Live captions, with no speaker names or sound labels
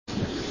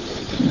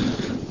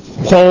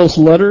Paul's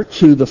letter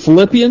to the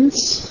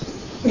Philippians.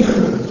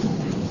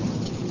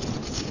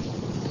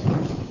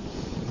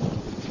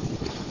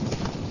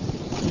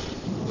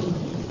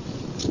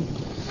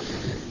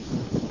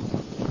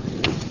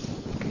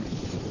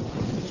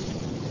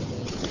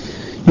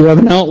 You have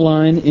an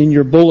outline in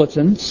your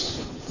bulletins.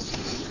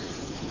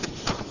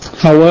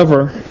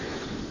 However,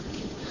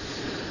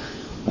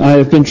 I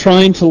have been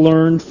trying to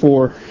learn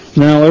for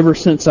now, ever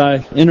since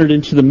I entered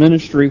into the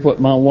ministry, what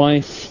my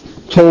wife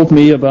told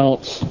me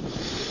about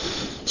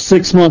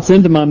 6 months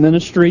into my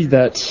ministry,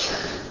 that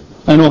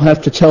I don't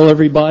have to tell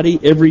everybody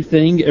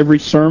everything, every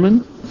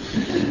sermon,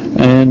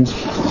 and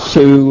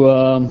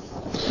to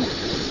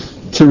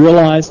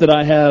realize that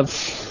I have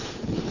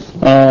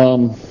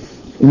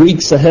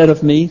weeks ahead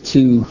of me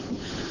to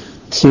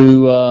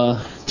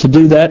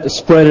do that, to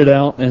spread it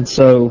out, and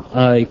so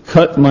I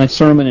cut my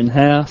sermon in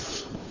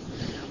half.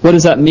 What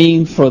does that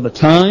mean for the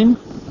time?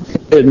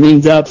 It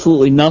means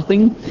absolutely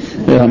nothing.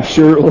 I'm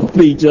sure it will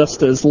be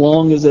just as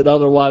long as it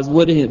otherwise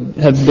would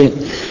have been.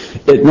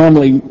 It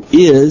normally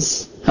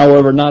is,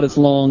 however, not as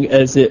long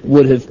as it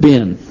would have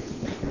been.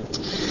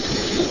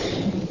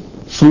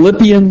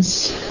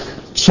 Philippians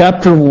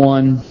chapter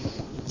 1,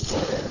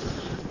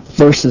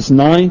 verses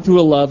 9 through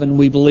 11,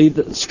 we believe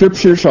that the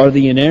Scriptures are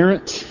the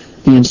inerrant,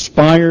 the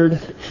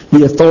inspired,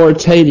 the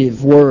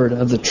authoritative Word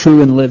of the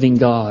true and living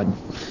God.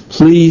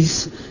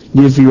 Please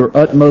give your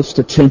utmost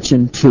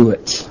attention to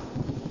it.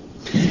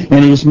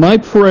 And it is my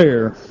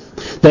prayer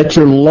that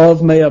your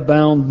love may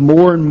abound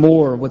more and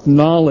more with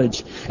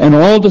knowledge and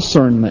all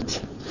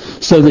discernment,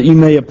 so that you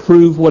may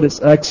approve what is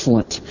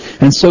excellent,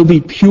 and so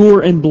be pure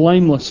and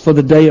blameless for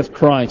the day of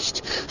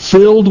Christ,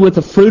 filled with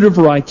the fruit of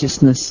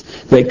righteousness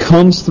that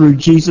comes through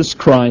Jesus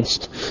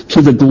Christ,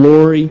 to the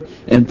glory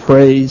and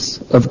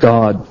praise of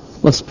God.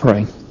 Let's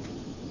pray.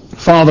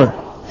 Father,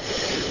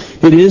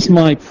 it is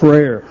my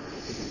prayer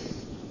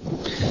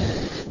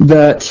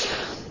that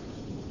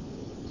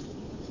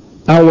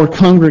our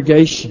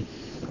congregation,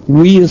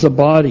 we as a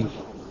body,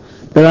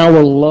 that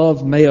our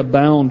love may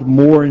abound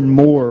more and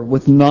more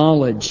with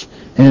knowledge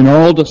and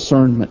all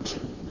discernment,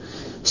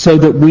 so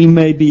that we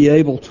may be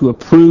able to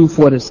approve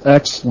what is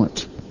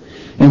excellent,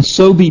 and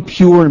so be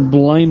pure and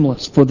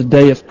blameless for the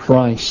day of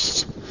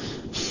Christ,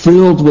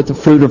 filled with the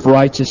fruit of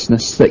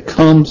righteousness that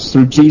comes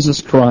through Jesus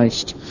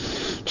Christ,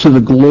 to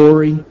the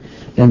glory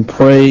and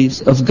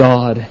praise of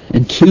God.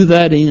 And to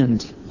that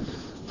end,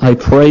 I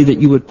pray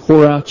that you would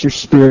pour out your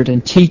Spirit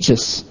and teach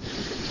us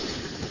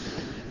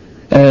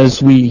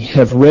as we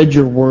have read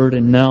your word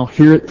and now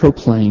hear it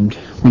proclaimed.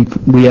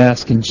 We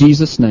ask in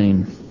Jesus'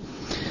 name,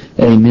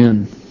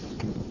 amen.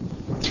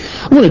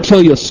 I want to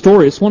tell you a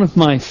story. It's one of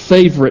my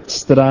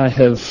favorites that I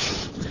have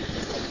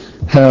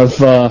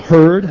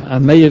heard. I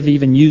may have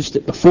even used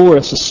it before.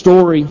 It's a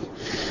story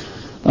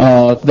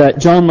that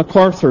John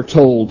MacArthur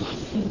told.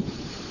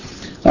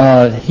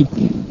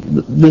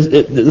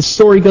 The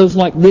story goes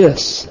like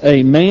this.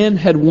 A man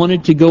had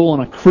wanted to go on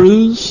a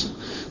cruise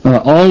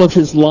all of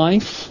his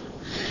life.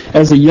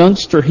 As a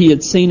youngster, he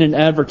had seen an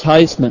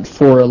advertisement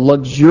for a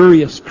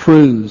luxurious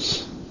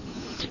cruise.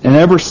 And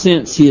ever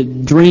since, he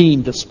had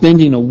dreamed of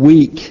spending a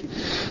week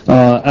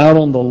out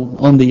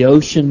on the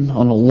ocean,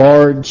 on a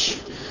large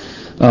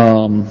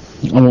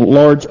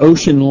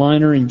ocean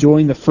liner,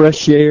 enjoying the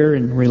fresh air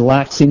and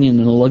relaxing in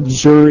a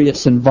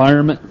luxurious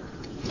environment.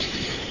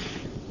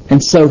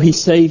 And so he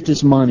saved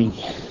his money.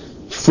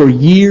 For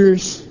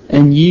years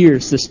and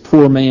years, this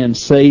poor man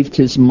saved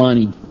his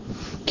money,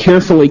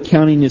 carefully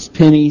counting his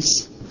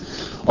pennies,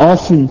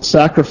 often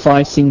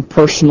sacrificing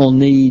personal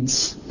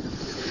needs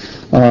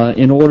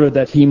in order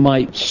that he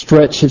might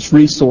stretch his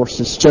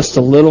resources just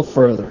a little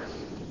further.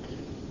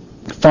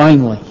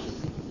 Finally,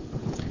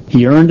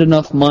 he earned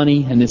enough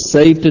money and had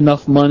saved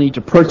enough money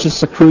to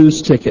purchase a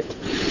cruise ticket.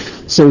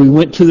 So he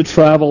went to the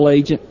travel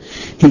agent.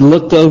 He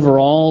looked over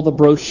all the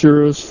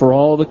brochures for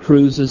all the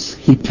cruises.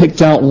 He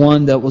picked out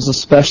one that was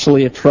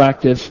especially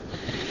attractive,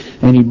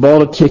 and he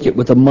bought a ticket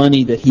with the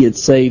money that he had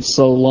saved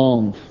so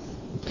long.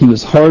 He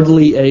was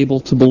hardly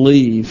able to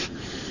believe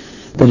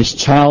that his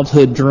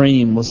childhood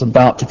dream was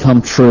about to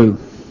come true.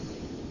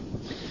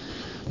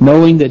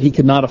 Knowing that he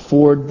could not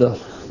afford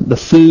the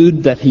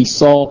food that he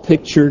saw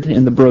pictured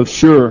in the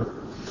brochure,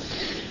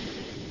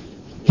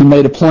 he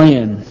made a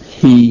plan.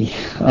 He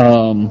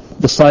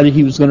decided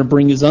he was going to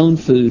bring his own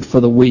food for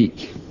the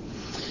week.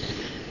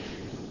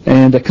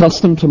 And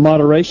accustomed to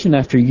moderation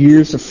after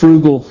years of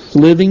frugal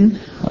living,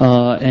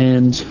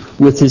 and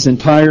with his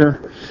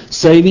entire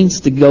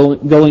savings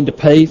going to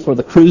pay for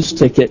the cruise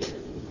ticket,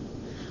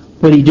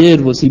 what he did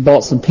was he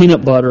bought some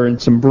peanut butter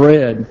and some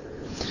bread,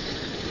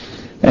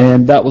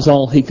 and that was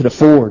all he could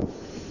afford.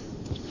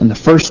 And the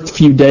first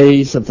few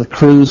days of the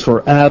cruise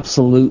were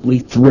absolutely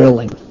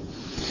thrilling.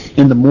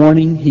 In the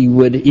morning, he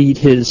would eat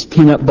his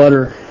peanut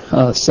butter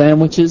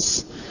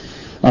sandwiches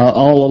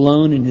all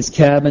alone in his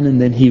cabin,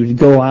 and then he would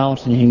go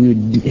out and he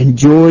would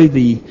enjoy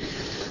the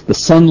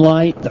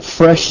sunlight, the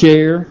fresh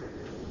air.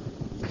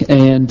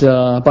 And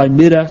by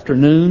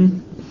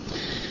mid-afternoon,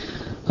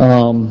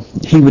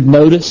 he would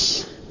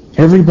notice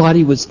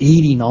Everybody was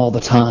eating all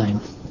the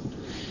time.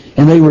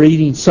 And they were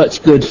eating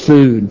such good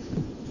food.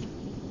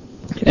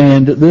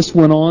 And this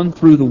went on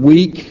through the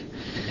week.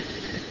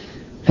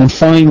 And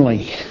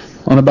finally,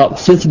 on about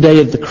the 5th day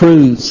of the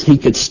cruise, he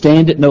could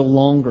stand it no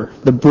longer.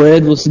 The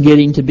bread was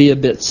getting to be a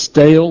bit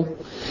stale.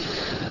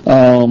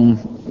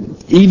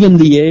 Even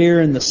the air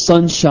and the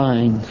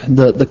sunshine,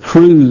 the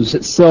cruise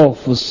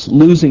itself was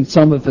losing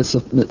some of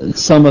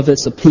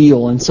its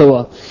appeal. And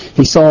so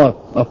he saw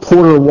a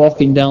porter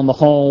walking down the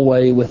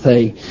hallway with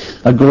a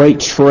great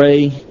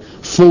tray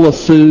full of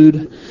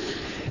food.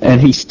 And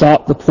he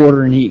stopped the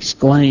porter and he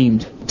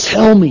exclaimed,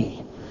 "Tell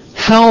me,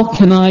 how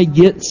can I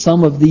get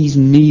some of these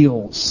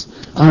meals?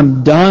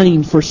 I'm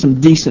dying for some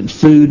decent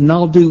food, and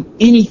I'll do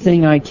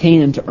anything I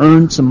can to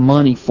earn some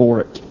money for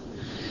it."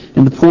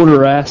 And the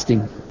porter asked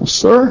him, "Well,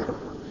 sir,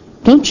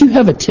 don't you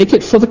have a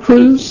ticket for the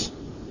cruise?"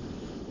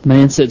 The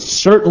man said,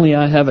 "Certainly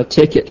I have a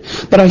ticket,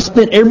 but I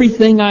spent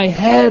everything I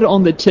had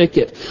on the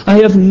ticket. I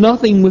have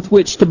nothing with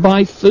which to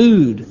buy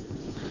food."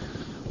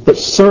 "But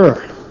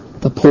sir,"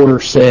 the porter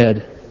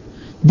said,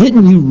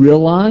 "didn't you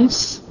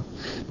realize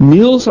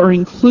meals are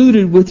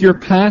included with your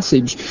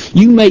passage?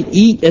 You may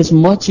eat as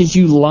much as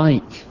you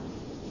like."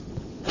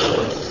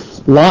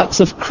 Lots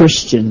of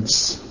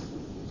Christians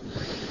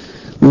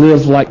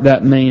live like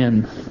that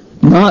man,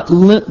 not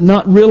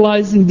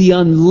realizing the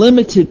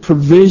unlimited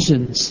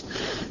provisions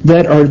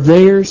that are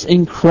theirs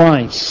in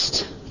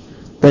Christ.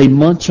 They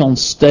munch on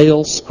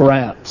stale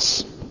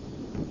scraps.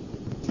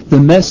 The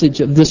message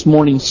of this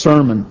morning's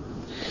sermon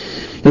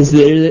is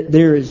that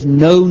there is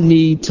no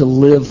need to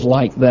live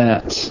like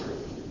that.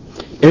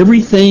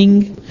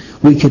 Everything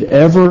we could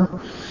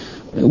ever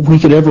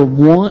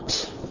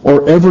want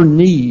or ever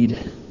need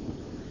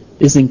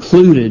is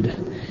included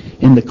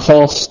in the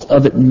cost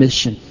of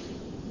admission.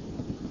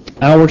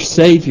 Our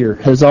Savior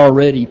has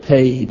already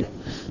paid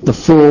the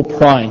full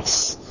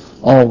price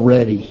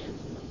already.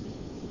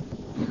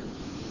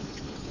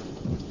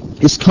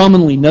 It's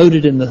commonly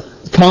noted in the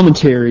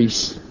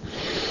commentaries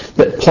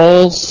that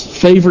Paul's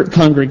favorite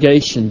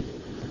congregation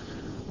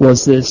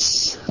was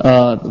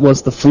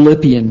the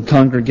Philippian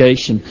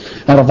congregation.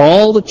 Out of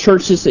all the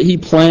churches that he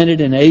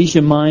planted in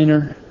Asia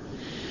Minor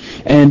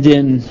and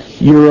in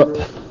Europe,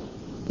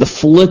 the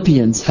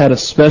Philippians had a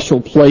special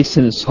place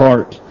in his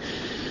heart.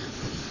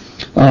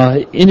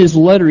 In his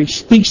letter, he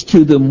speaks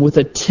to them with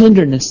a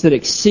tenderness that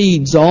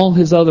exceeds all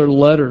his other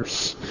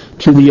letters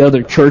to the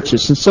other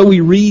churches. And so we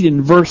read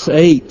in verse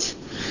 8,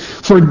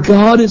 "For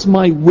God is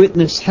my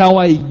witness how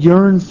I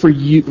yearn for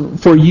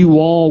you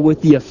all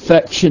with the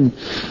affection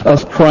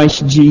of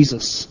Christ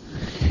Jesus."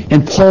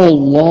 And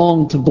Paul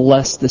longed to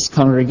bless this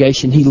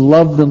congregation. He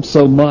loved them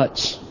so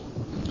much.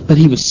 But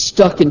he was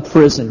stuck in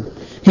prison.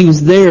 He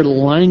was there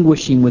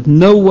languishing with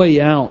no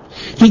way out.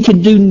 He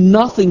could do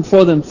nothing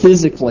for them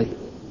physically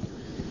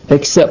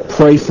except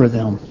pray for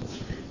them.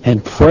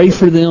 And pray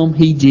for them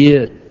he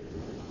did.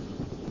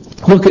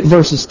 Look at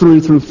verses 3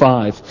 through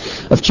 5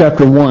 of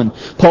chapter 1.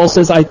 Paul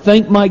says, "I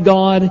thank my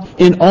God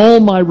in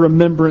all my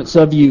remembrance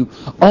of you,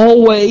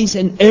 always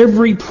in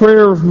every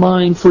prayer of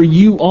mine for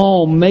you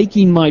all,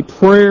 making my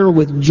prayer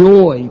with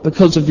joy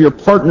because of your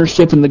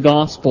partnership in the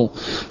gospel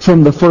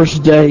from the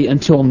first day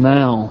until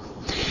now."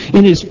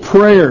 In his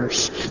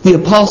prayers, the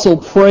apostle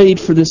prayed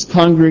for this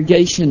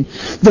congregation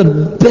the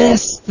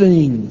best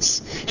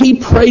things. He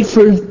prayed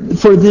for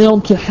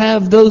them to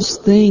have those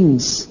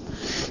things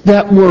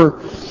that were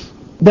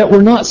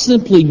not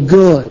simply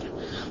good,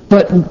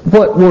 but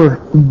what were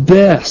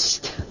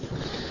best.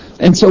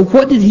 And so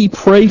what did he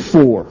pray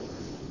for?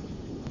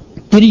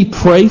 Did he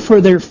pray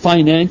for their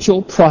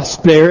financial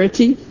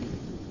prosperity?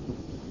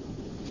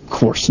 Of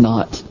course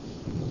not.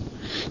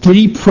 Did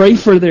he pray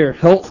for their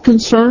health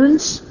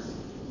concerns?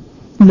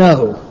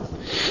 No.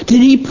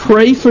 Did he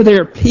pray for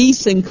their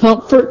peace and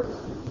comfort?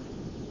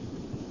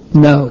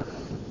 No.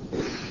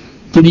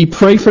 Did he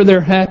pray for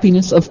their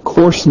happiness? Of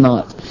course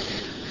not.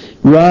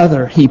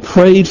 Rather, he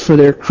prayed for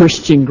their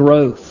Christian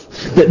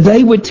growth, that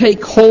they would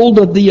take hold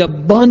of the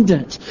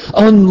abundant,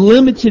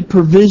 unlimited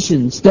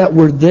provisions that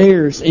were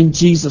theirs in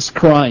Jesus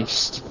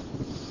Christ.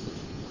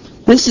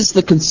 This is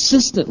the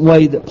consistent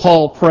way that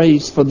Paul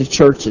prays for the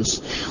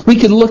churches. We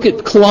could look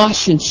at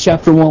Colossians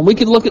chapter 1. We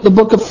could look at the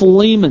book of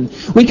Philemon.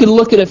 We could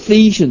look at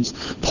Ephesians.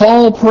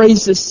 Paul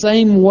prays the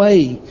same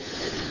way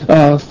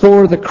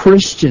for the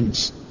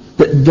Christians,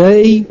 that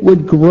they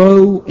would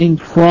grow in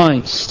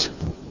Christ.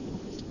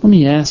 Let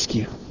me ask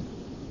you,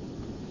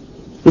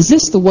 is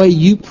this the way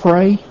you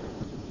pray?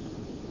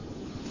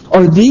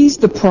 Are these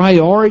the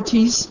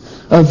priorities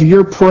of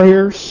your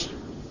prayers?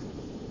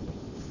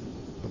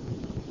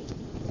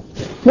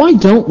 Why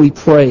don't we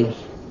pray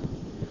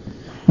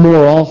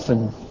more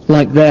often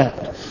like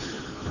that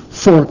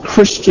for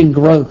Christian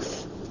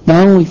growth?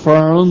 Not only for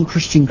our own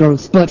Christian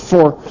growth, but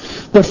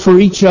for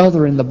each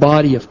other in the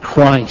body of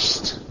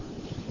Christ.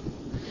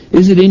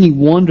 Is it any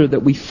wonder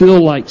that we feel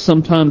like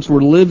sometimes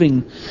we're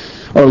living,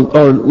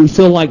 or we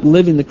feel like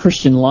living the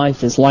Christian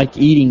life is like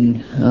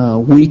eating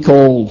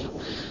week-old,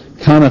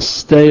 kind of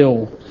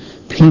stale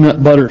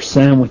peanut butter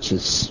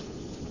sandwiches?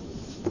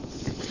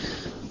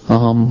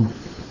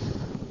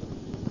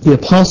 The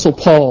Apostle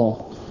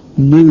Paul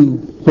knew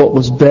what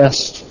was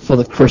best for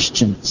the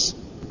Christians,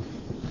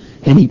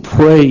 and he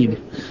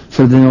prayed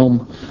for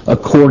them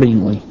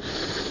accordingly.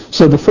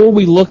 So before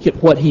we look at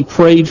what he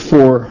prayed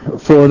for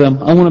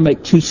them, I want to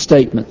make two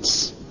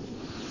statements.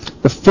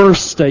 The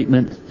first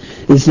statement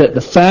is that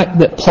the fact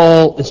that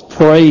Paul is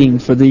praying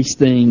for these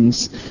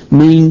things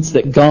means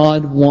that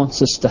God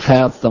wants us to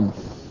have them.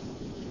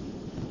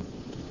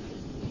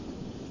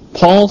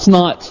 Paul's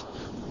not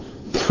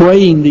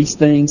praying these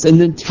things and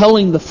then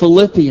telling the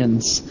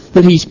Philippians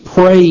that he's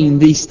praying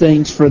these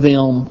things for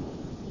them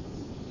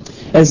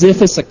as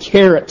if it's a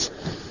carrot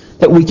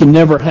that we can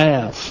never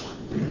have,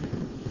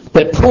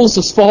 that pulls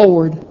us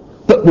forward,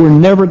 but we're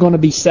never going to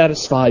be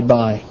satisfied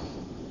by.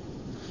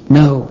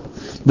 No,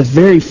 the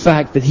very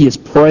fact that he is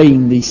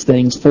praying these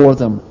things for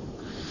them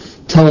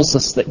tells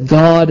us that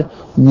God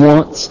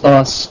wants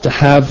us to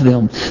have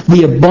them.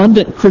 The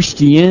abundant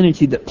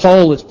Christianity that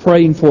Paul is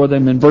praying for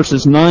them in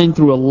verses 9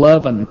 through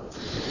 11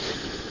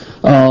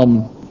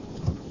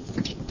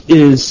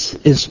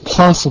 is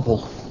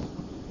possible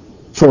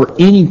for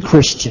any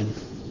Christian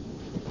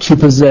to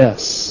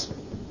possess.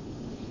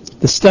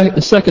 The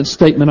second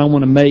statement I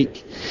want to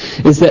make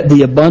is that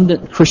the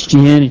abundant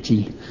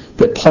Christianity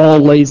that Paul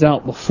lays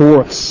out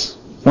before us,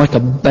 like a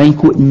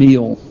banquet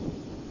meal,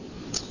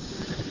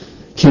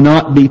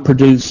 cannot be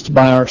produced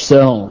by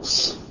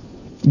ourselves.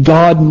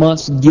 God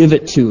must give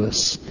it to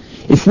us.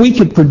 If we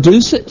could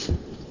produce it,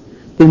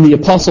 then the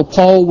Apostle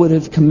Paul would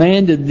have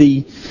commanded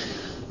the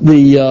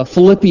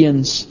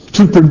Philippians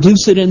to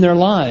produce it in their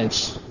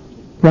lives.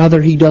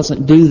 Rather, he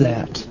doesn't do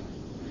that.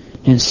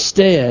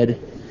 Instead,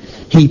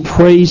 he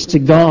prays to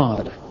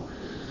God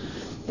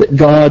that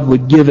God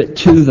would give it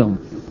to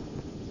them,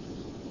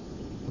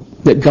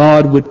 that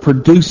God would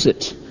produce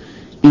it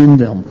in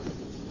them.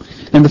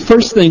 And the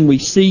first thing we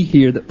see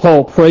here that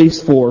Paul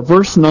prays for,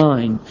 verse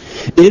 9,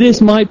 "It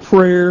is my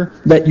prayer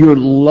that your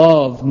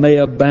love may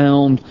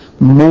abound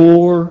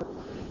more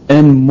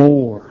and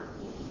more."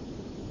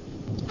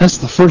 That's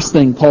the first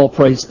thing Paul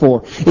prays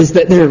for, is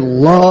that their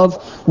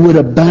love would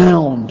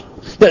abound,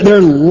 that their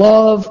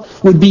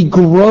love would be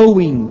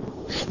growing,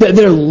 that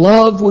their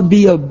love would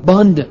be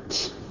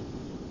abundant.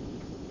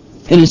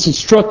 And it's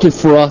instructive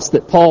for us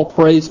that Paul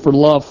prays for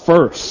love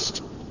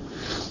first.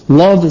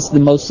 Love is the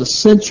most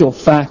essential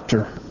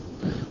factor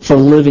for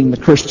living the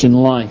Christian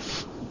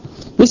life.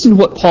 Listen to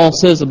what Paul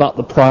says about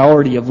the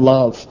priority of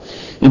love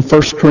in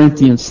 1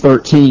 Corinthians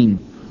 13.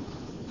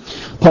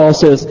 Paul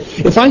says,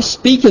 "If I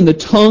speak in the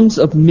tongues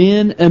of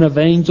men and of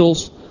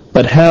angels,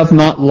 but have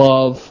not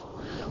love,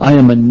 I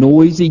am a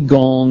noisy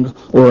gong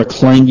or a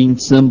clanging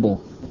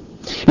cymbal.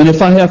 And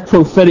if I have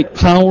prophetic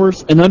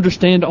powers and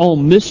understand all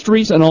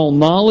mysteries and all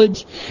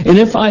knowledge, and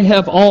if I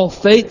have all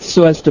faith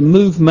so as to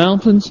move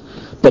mountains,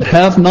 but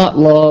have not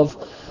love,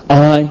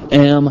 I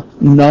am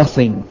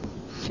nothing.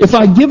 If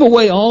I give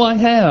away all I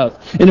have,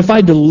 and if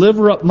I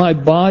deliver up my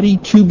body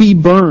to be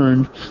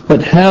burned,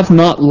 but have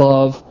not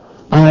love,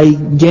 I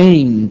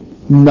gain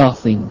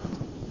nothing."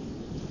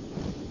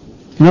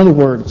 In other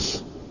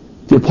words,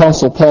 the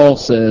Apostle Paul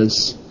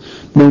says,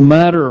 no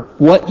matter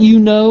what you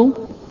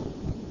know,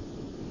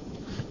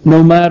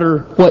 no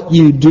matter what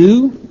you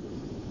do,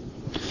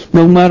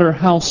 no matter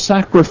how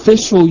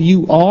sacrificial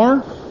you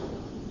are,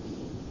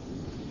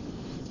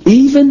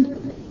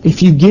 even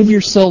if you give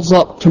yourselves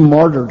up to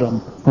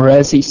martyrdom, or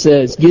as he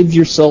says, give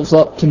yourselves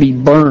up to be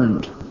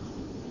burned,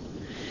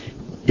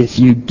 if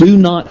you do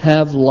not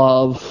have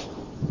love,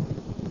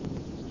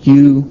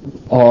 you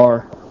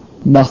are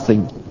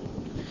nothing.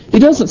 He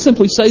doesn't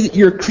simply say that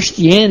your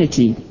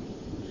Christianity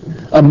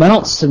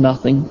amounts to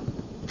nothing.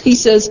 He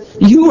says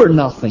you are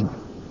nothing.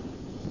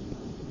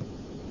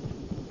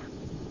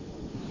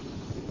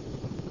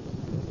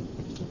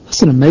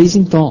 That's an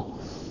amazing thought.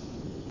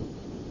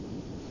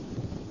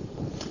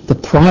 The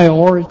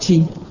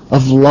priority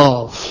of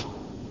love.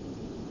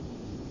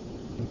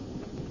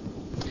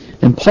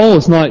 And Paul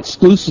is not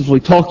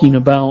exclusively talking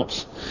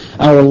about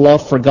our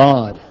love for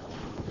God.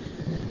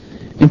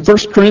 In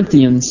 1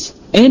 Corinthians,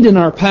 and in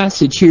our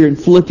passage here in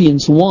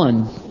Philippians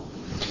 1,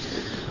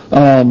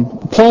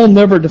 Paul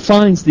never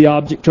defines the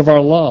object of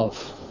our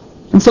love.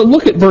 And so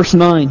look at verse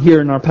 9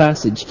 here in our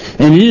passage.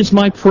 "And it is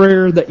my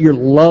prayer that your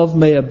love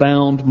may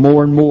abound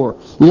more and more."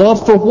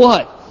 Love for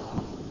what?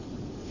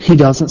 He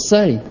doesn't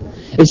say.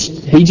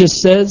 He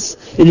just says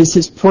it is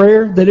his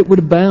prayer that it would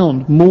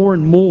abound more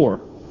and more.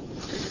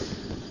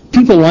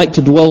 People like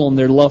to dwell on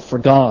their love for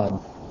God.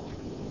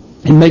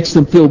 It makes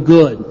them feel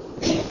good.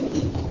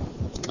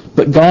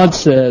 But God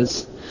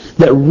says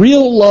that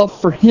real love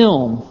for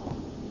Him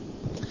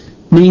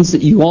means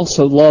that you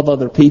also love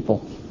other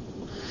people.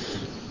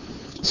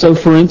 So,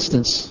 for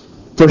instance,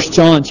 1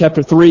 John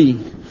chapter 3,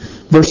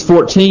 verse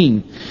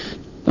 14,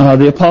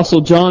 the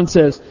Apostle John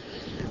says,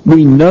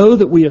 "We know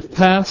that we have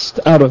passed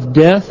out of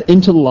death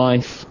into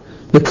life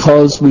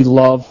because we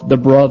love the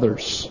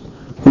brothers.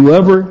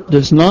 Whoever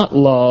does not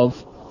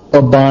love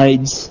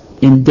abides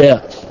in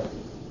death."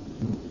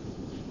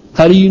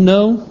 How do you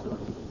know?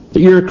 that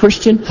you're a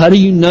Christian? How do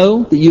you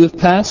know that you have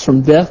passed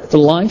from death to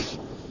life?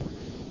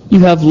 You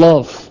have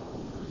love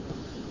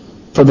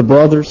for the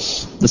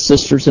brothers, the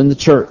sisters in the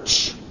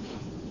church.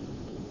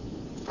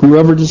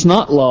 Whoever does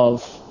not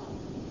love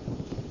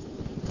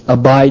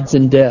abides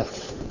in death.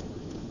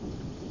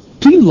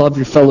 Do you love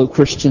your fellow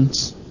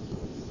Christians?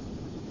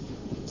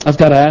 I've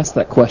got to ask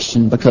that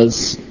question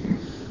because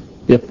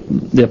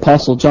the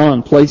Apostle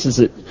John places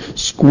it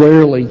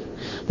squarely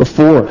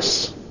before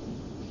us.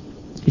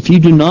 If you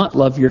do not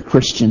love your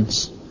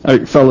Christians, or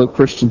your fellow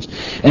Christians,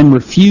 and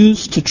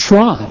refuse to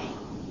try,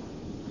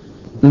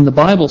 then the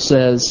Bible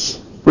says,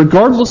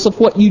 regardless of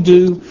what you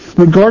do,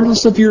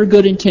 regardless of your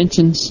good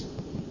intentions,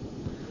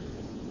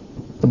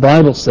 the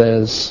Bible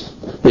says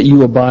that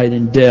you abide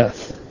in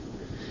death.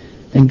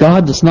 And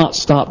God does not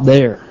stop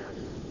there.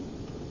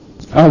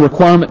 Our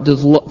requirement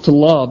to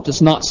love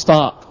does not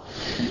stop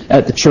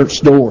at the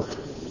church door.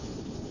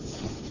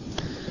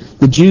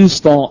 The Jews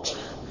thought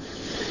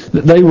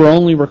that they were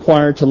only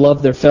required to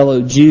love their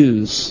fellow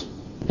Jews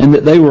and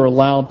that they were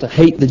allowed to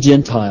hate the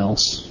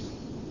Gentiles.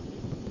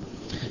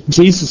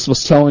 Jesus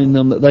was telling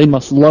them that they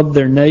must love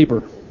their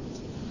neighbor.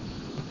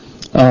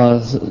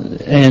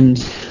 And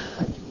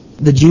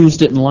the Jews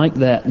didn't like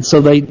that. And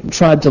so they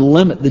tried to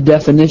limit the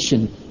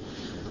definition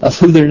of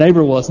who their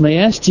neighbor was. And they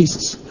asked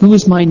Jesus, "Who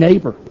is my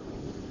neighbor?"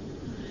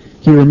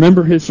 You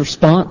remember his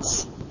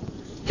response?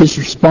 His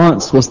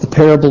response was the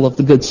parable of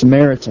the Good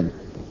Samaritan.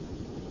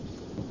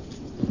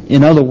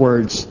 In other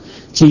words,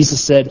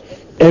 Jesus said,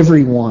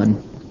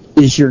 everyone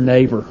is your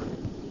neighbor,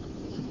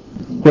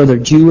 whether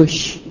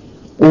Jewish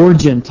or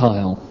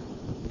Gentile.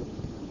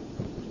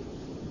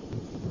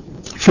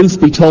 Truth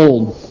be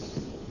told,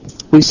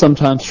 we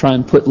sometimes try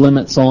and put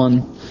limits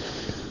on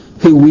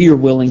who we are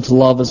willing to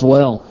love as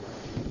well.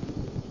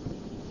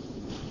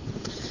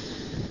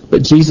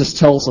 But Jesus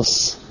tells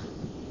us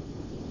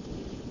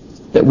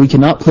that we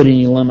cannot put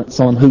any limits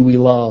on who we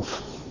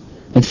love.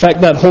 In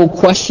fact, that whole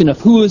question of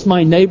who is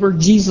my neighbor,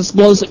 Jesus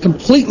blows it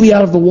completely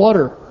out of the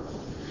water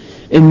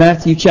in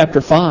Matthew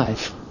chapter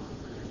 5.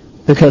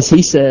 Because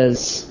he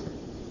says,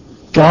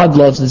 God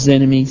loves his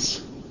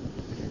enemies.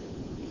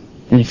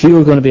 And if you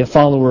are going to be a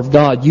follower of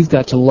God, you've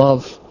got to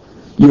love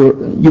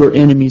your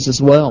enemies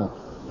as well.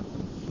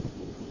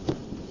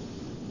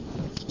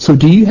 So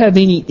do you have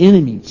any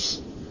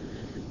enemies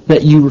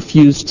that you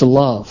refuse to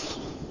love?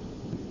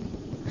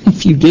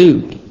 If you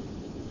do,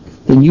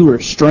 then you are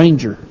a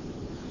stranger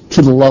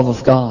to the love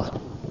of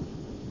God.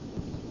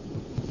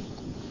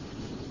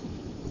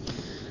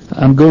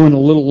 I'm going a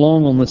little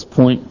long on this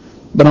point,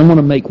 but I want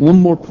to make one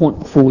more point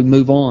before we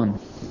move on.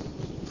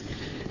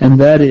 And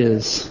that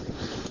is,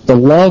 the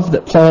love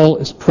that Paul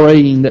is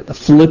praying that the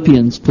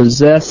Philippians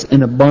possess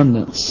in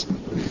abundance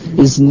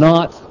is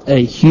not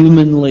a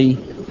humanly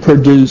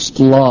produced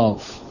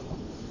love.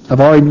 I've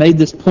already made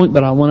this point,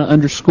 but I want to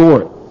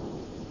underscore it.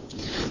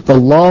 The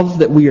love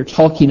that we are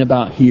talking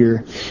about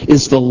here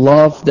is the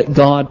love that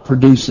God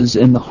produces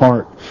in the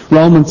heart.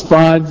 Romans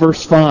 5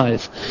 verse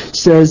 5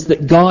 says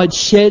that God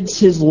sheds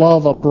His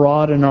love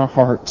abroad in our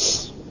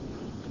hearts.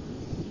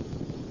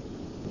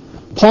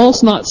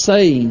 Paul's not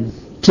saying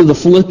to the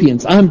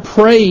Philippians, I'm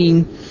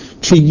praying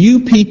to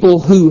you people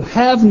who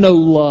have no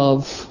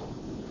love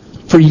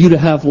for you to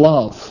have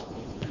love.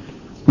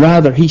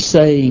 Rather, he's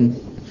saying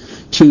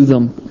to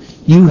them,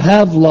 you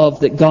have love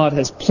that God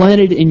has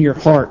planted in your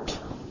heart.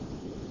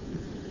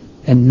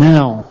 And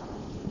now,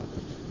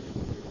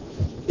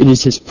 it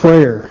is his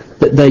prayer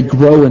that they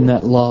grow in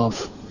that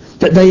love,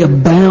 that they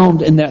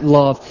abound in that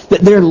love,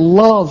 that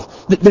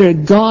their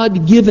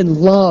God-given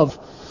love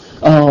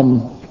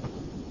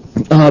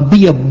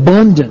be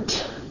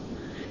abundant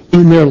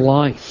in their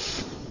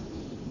life.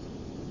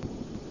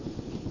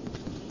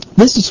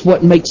 This is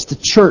what makes the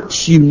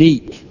church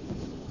unique,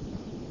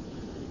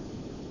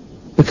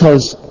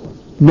 because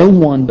no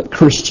one but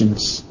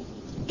Christians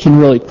can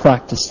really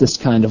practice this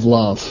kind of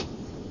love.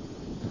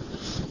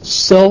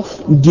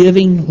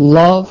 Self-giving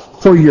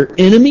love for your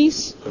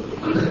enemies?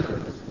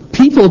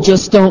 People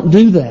just don't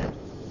do that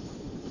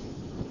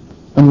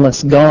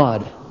unless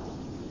God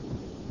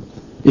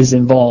is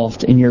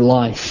involved in your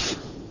life.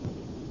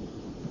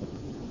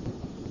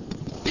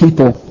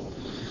 People,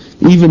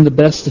 even the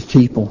best of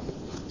people,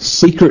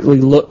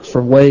 secretly look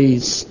for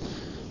ways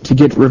to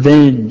get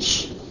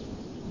revenge.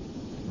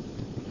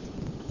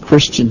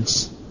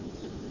 Christians,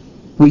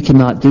 we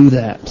cannot do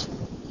that.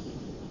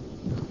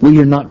 We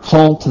are not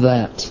called to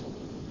that.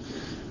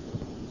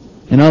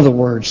 In other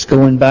words,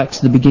 going back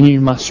to the beginning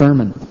of my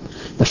sermon,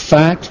 the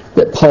fact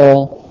that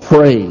Paul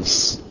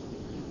prays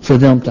for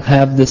them to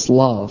have this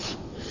love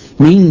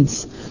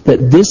means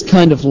that this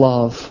kind of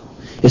love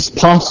is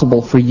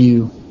possible for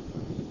you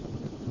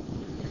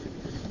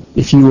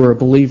if you are a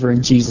believer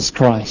in Jesus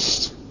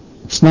Christ.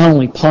 It's not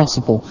only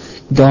possible,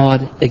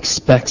 God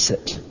expects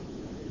it.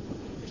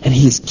 And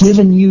He's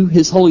given you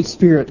His Holy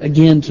Spirit,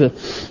 again to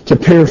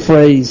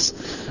paraphrase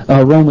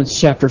Romans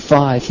chapter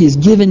 5. He has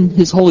given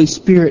His Holy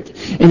Spirit,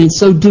 and in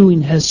so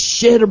doing has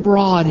shed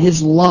abroad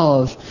His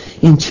love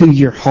into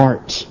your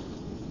heart.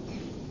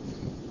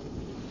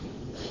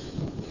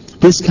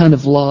 This kind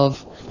of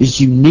love is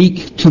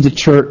unique to the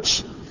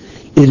church.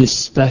 It is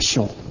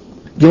special.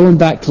 Going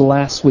back to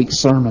last week's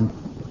sermon,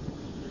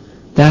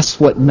 that's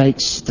what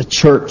makes the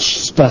church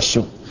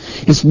special,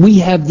 is we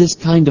have this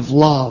kind of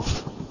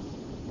love.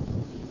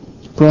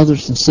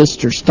 Brothers and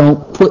sisters,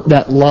 don't put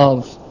that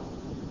love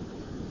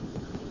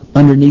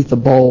underneath a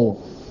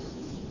bowl.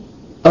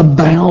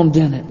 Abound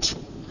in it.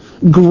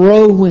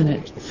 Grow in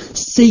it.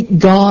 Seek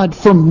God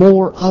for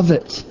more of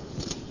it.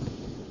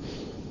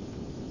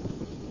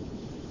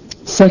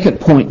 Second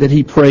point that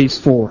he prays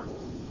for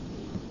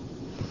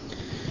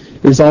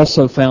is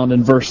also found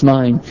in verse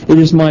 9. It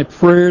is my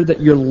prayer that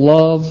your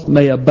love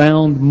may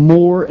abound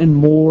more and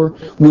more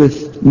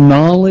with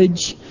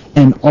knowledge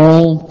and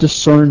all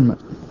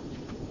discernment.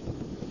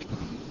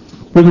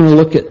 We're going to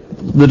look at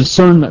the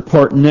discernment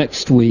part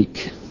next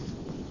week.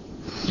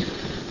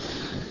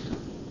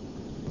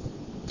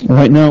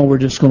 Right now we're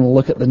just going to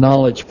look at the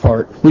knowledge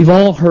part. We've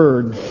all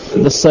heard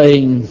the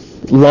saying,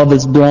 love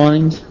is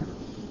blind.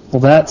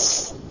 Well, that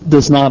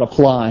does not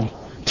apply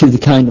to the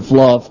kind of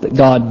love that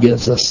God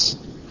gives us.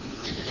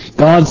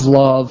 God's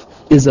love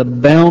is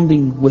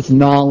abounding with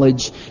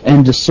knowledge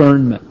and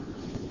discernment.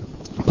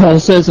 Paul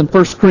says in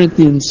 1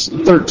 Corinthians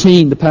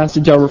 13, the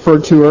passage I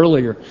referred to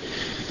earlier,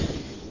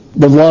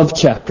 the love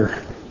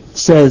chapter,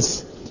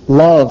 says,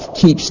 love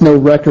keeps no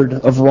record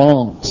of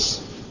wrongs.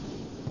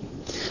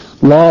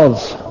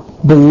 Love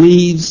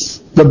believes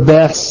the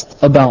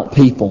best about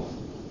people.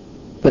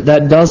 But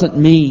that doesn't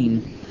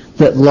mean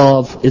that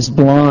love is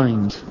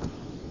blind.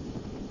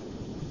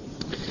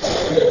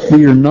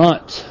 We are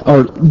not,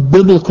 our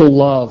biblical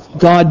love,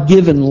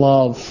 God-given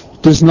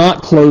love, does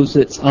not close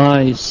its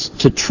eyes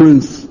to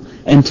truth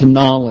and to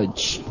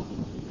knowledge.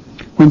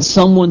 When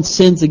someone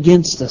sins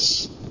against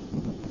us,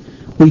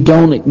 we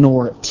don't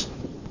ignore it.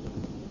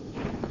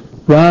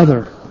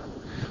 Rather,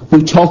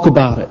 we talk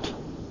about it.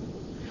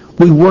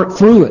 We work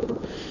through it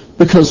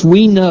because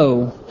we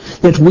know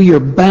that we are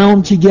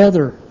bound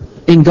together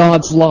in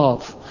God's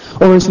love.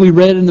 Or as we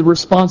read in the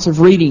responsive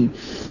reading,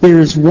 there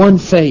is one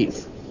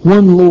faith,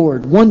 one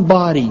Lord, one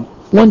body,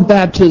 one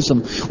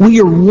baptism.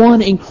 We are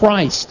one in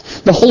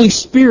Christ. The Holy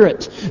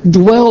Spirit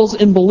dwells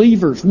in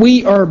believers.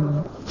 We are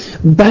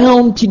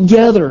bound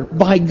together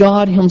by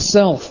God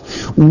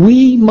Himself.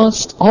 We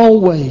must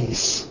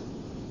always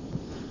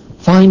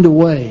find a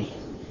way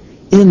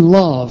in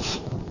love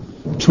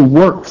to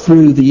work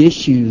through the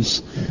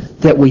issues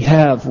that we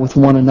have with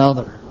one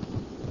another.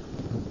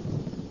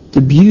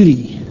 The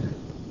beauty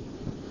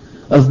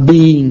of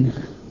being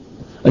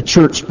a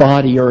church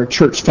body or a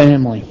church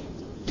family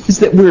is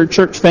that we're a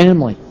church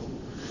family.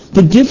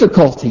 The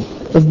difficulty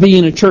of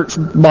being a church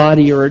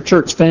body or a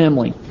church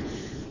family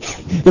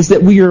is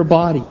that we are a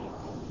body,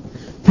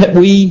 that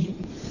we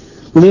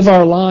live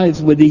our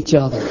lives with each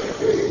other,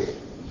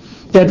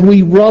 that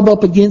we rub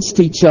up against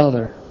each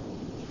other,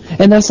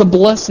 and that's a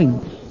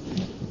blessing.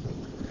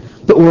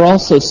 But we're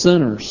also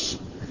sinners,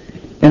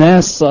 and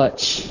as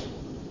such,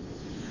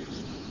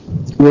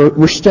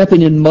 we're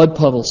stepping in mud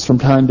puddles from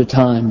time to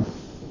time.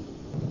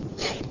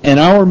 And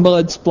our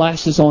mud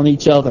splashes on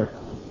each other.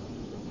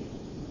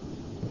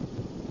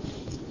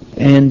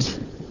 And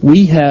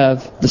we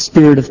have the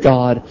Spirit of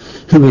God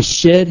who has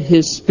shed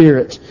His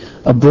Spirit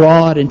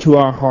abroad into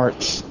our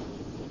hearts.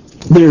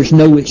 There's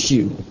no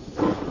issue.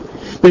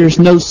 There's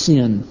no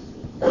sin.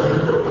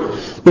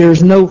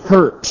 There's no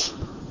hurt.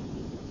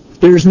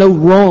 There's no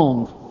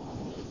wrong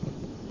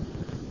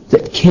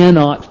that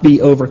cannot be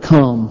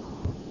overcome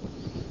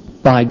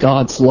by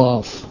God's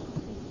love.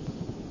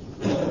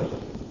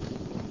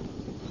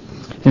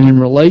 And in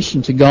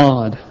relation to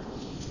God,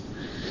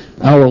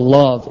 our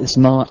love is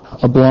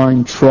not a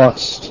blind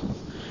trust.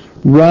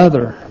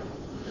 Rather,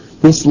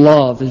 this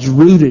love is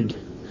rooted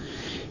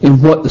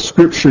in what the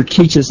Scripture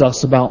teaches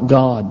us about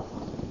God.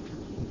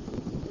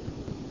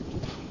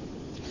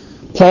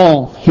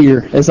 Paul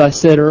here, as I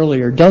said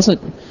earlier,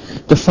 doesn't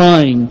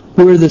define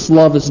where this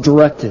love is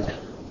directed.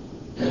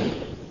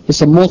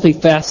 It's a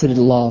multifaceted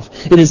love.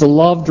 It is a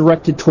love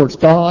directed towards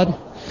God.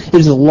 It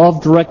is a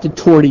love directed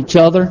toward each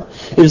other.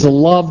 It is a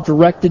love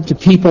directed to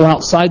people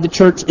outside the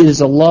church. It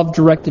is a love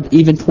directed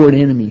even toward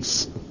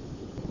enemies.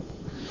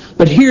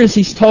 But here as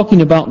he's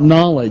talking about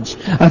knowledge,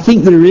 I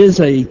think there is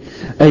a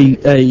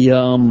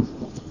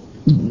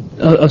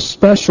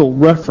special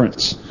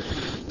reference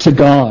to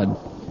God.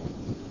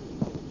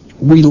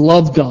 We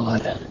love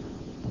God.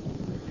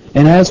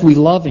 And as we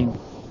love Him,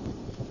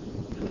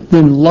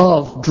 then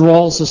love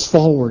draws us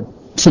forward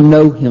to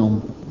know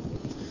Him.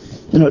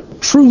 And a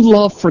true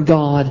love for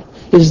God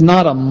is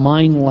not a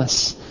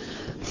mindless,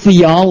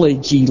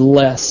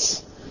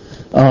 theology-less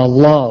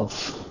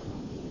love.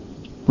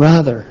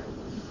 Rather,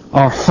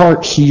 our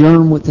hearts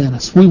yearn within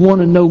us. We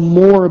want to know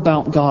more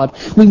about God.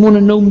 We want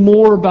to know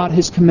more about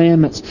His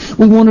commandments.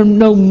 We want to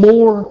know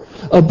more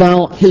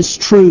about His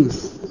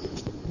truth.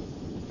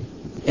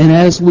 And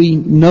as we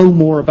know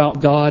more about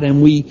God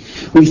and we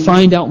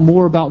find out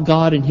more about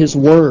God and His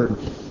Word,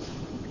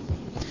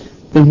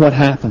 then what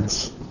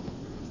happens?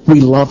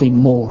 We love Him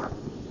more.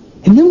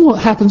 And then what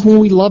happens when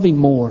we love Him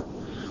more?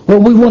 Well,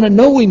 we want to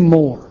know Him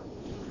more.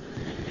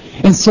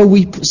 And so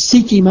we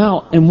seek Him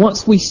out. And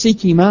once we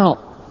seek Him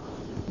out,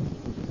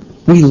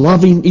 we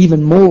love Him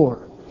even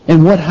more.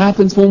 And what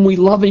happens when we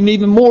love Him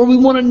even more? We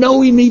want to know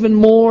Him even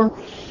more.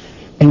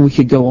 And we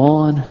could go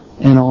on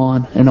and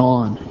on and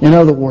on. In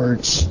other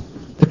words,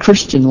 the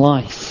Christian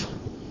life.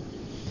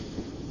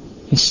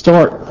 You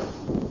start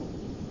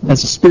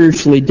as a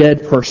spiritually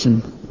dead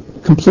person,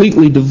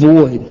 completely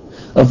devoid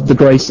of the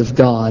grace of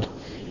God.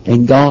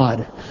 And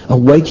God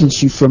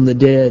awakens you from the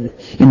dead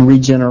in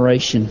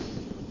regeneration.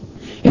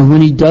 And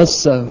when He does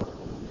so,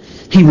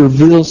 He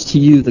reveals to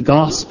you the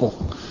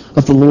gospel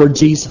of the Lord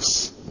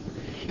Jesus.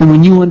 And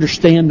when you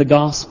understand the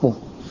gospel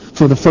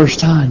for the first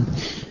time,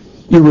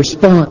 your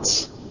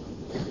response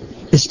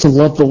is to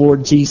love the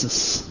Lord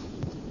Jesus.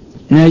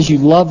 And as you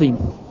love Him,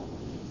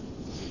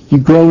 you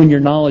grow in your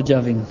knowledge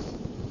of Him.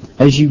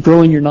 As you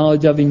grow in your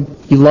knowledge of Him,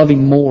 you love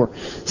Him more.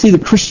 See, the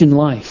Christian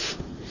life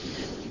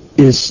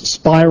is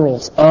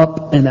spirals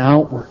up and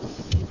outward.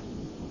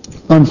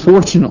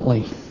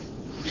 Unfortunately,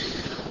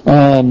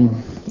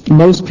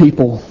 most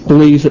people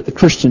believe that the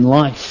Christian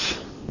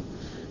life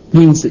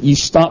means that you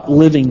stop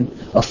living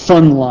a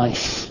fun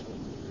life,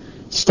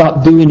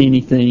 stop doing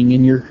anything,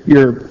 and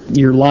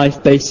your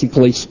life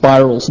basically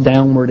spirals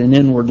downward and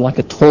inward like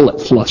a toilet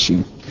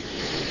flushing.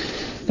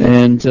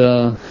 And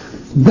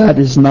that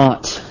is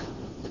not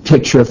the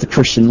picture of the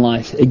Christian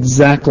life.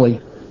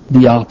 Exactly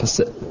the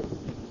opposite.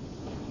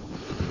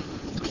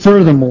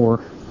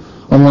 Furthermore,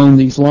 along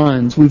these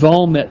lines, we've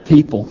all met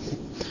people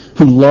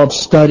who love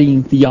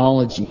studying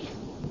theology,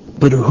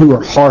 but who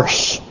are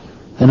harsh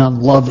and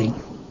unloving.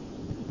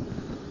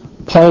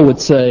 Paul would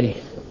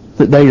say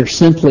that they are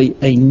simply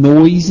a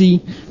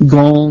noisy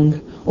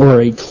gong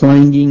or a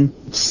clanging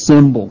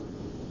cymbal.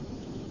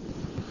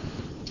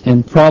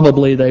 And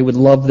probably they would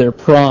love their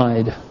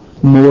pride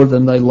more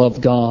than they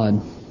love God.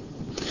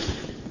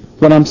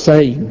 What I'm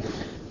saying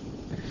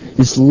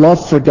is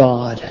love for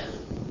God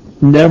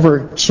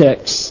never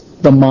checks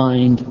the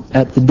mind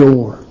at the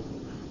door.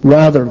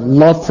 Rather,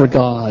 love for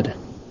God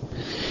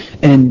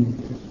and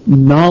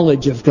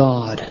knowledge of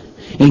God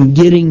and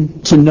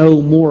getting to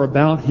know more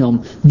about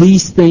Him,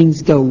 these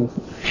things go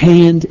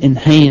hand in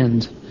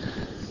hand.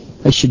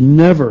 They should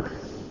never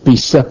be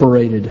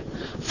separated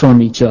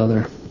from each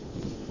other.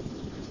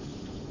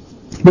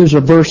 There's a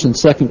verse in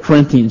 2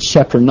 Corinthians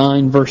chapter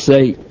 9, verse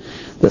 8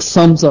 that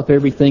sums up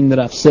everything that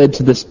I've said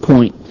to this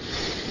point.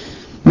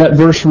 That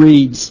verse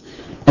reads,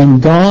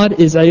 "And God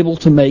is able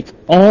to make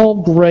all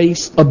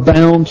grace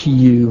abound to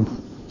you,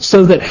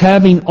 so that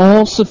having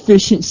all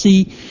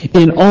sufficiency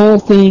in all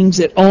things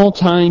at all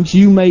times,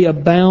 you may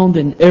abound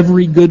in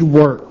every good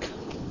work."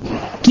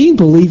 Do you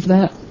believe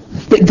that?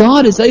 That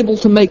God is able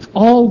to make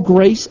all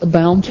grace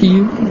abound to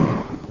you?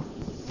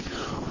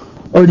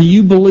 Or do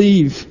you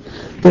believe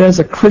that as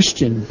a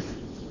Christian,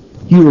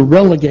 you are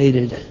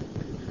relegated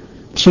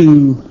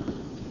to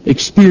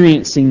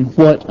experiencing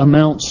what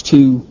amounts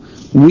to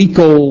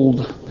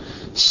week-old,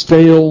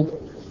 stale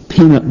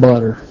peanut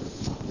butter?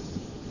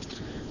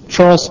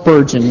 Charles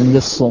Spurgeon, and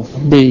this will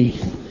be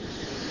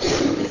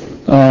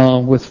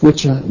with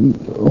which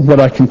what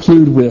I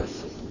conclude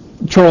with.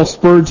 Charles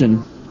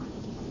Spurgeon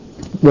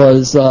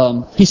was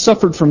he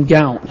suffered from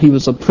gout. He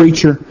was a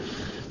preacher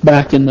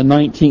back in the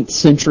 19th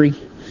century.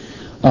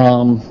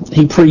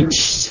 He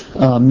preached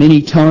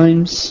many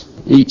times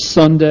each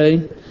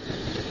Sunday,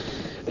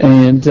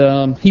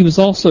 and he was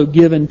also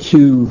given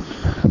to,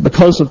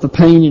 because of the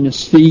pain in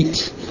his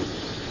feet,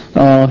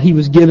 he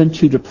was given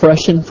to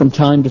depression from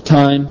time to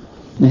time.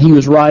 And he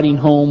was riding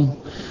home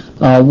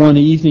one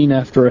evening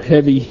after a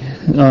heavy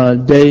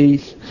day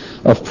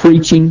of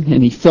preaching,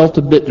 and he felt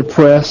a bit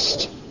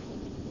depressed.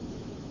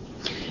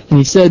 And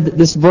he said that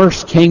this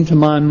verse came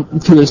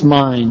to his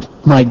mind,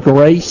 "My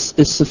grace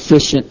is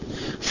sufficient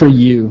for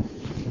you."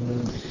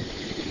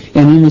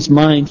 And in his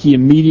mind, he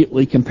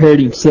immediately compared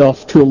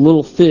himself to a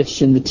little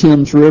fish in the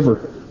Thames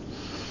River.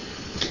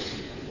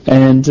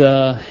 And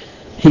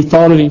he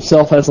thought of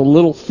himself as a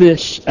little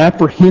fish,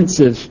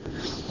 apprehensive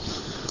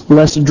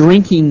lest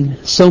drinking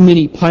so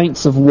many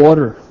pints of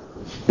water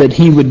that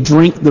he would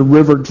drink the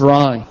river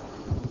dry.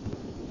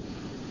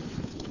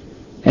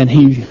 And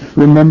he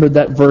remembered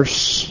that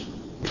verse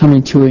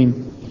coming to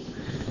him,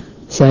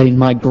 saying,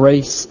 "My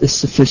grace is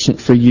sufficient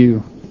for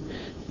you."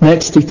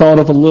 Next, he thought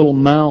of a little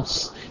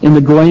mouse in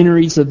the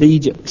granaries of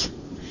Egypt,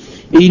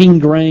 eating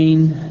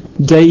grain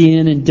day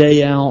in and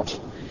day out,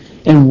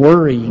 and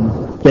worrying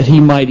that he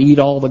might eat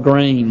all the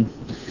grain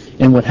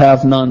and would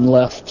have none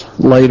left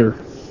later.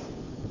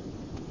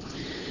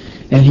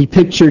 And he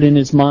pictured in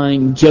his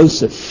mind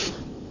Joseph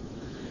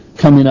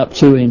coming up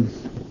to him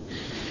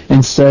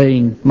and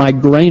saying, "My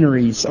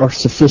granaries are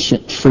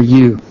sufficient for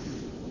you."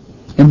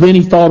 And then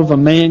he thought of a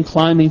man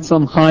climbing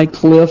some high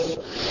cliff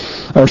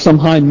or some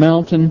high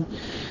mountain.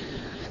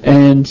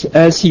 And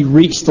as he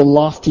reached the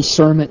lofty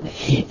summit,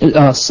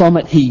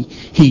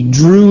 he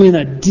drew in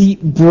a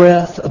deep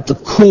breath of the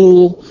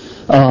cool,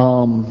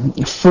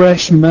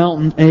 fresh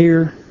mountain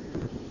air.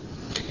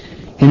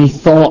 And he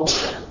thought,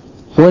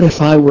 what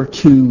if I were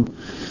to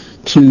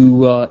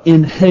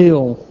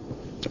inhale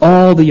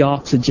all the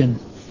oxygen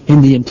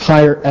in the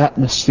entire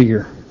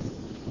atmosphere.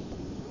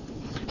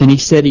 And he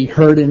said he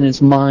heard in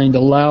his mind a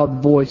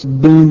loud voice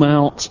boom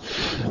out,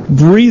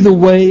 "Breathe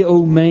away,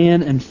 O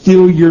man, and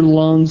fill your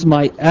lungs.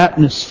 My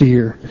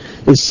atmosphere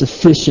is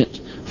sufficient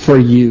for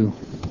you."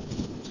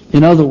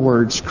 In other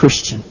words,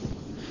 Christian,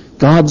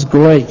 God's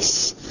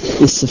grace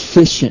is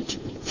sufficient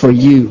for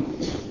you.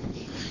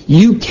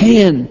 You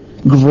can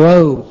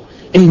grow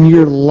in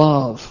your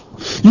love.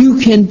 You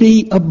can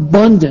be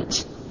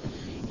abundant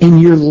in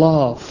your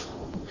love.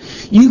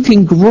 You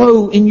can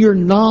grow in your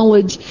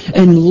knowledge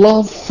and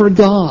love for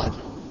God.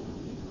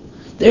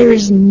 There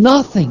is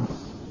nothing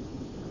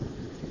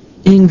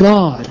in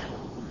God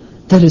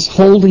that is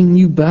holding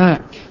you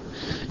back.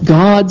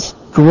 God's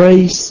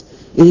grace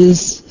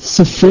is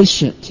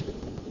sufficient.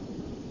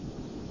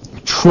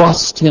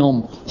 Trust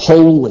Him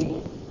wholly.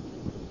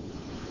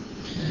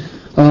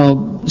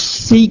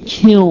 Seek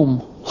Him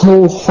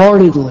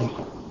wholeheartedly.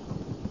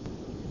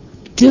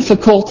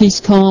 Difficulties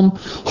come,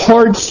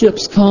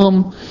 hardships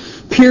come,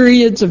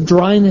 periods of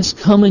dryness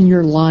come in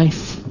your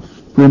life.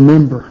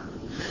 Remember,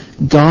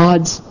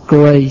 God's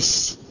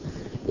grace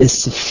is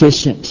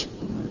sufficient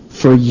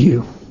for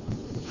you.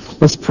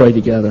 Let's pray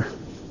together.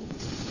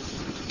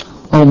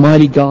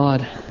 Almighty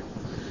God,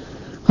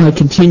 I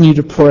continue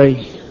to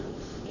pray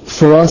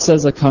for us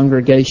as a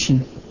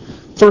congregation.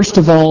 First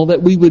of all,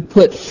 that we would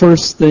put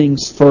first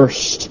things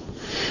first.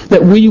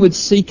 That we would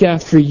seek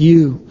after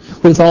you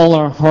with all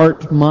our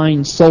heart,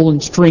 mind, soul,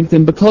 and strength.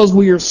 And because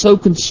we are so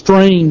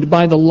constrained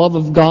by the love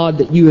of God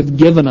that you have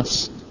given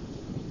us,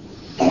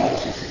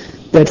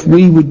 that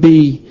we would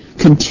be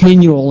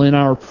continual in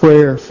our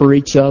prayer for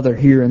each other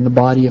here in the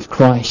body of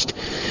Christ.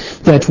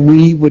 That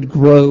we would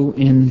grow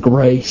in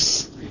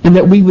grace. And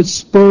that we would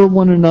spur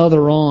one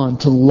another on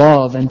to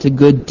love and to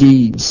good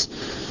deeds.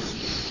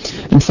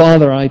 And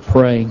Father, I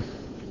pray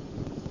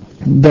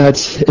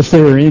that if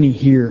there are any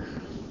here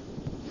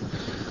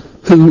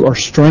who are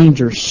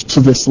strangers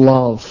to this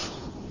love,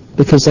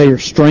 because they are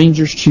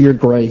strangers to your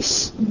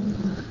grace,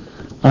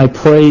 I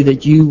pray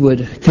that you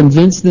would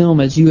convince them,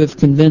 as you have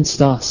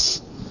convinced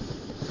us,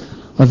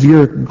 of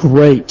your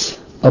great,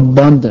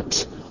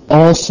 abundant,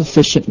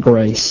 all-sufficient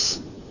grace,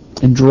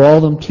 and draw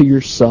them to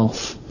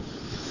yourself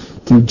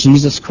through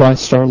Jesus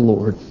Christ our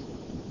Lord.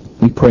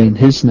 We pray in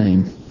His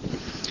name.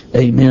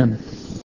 Amen.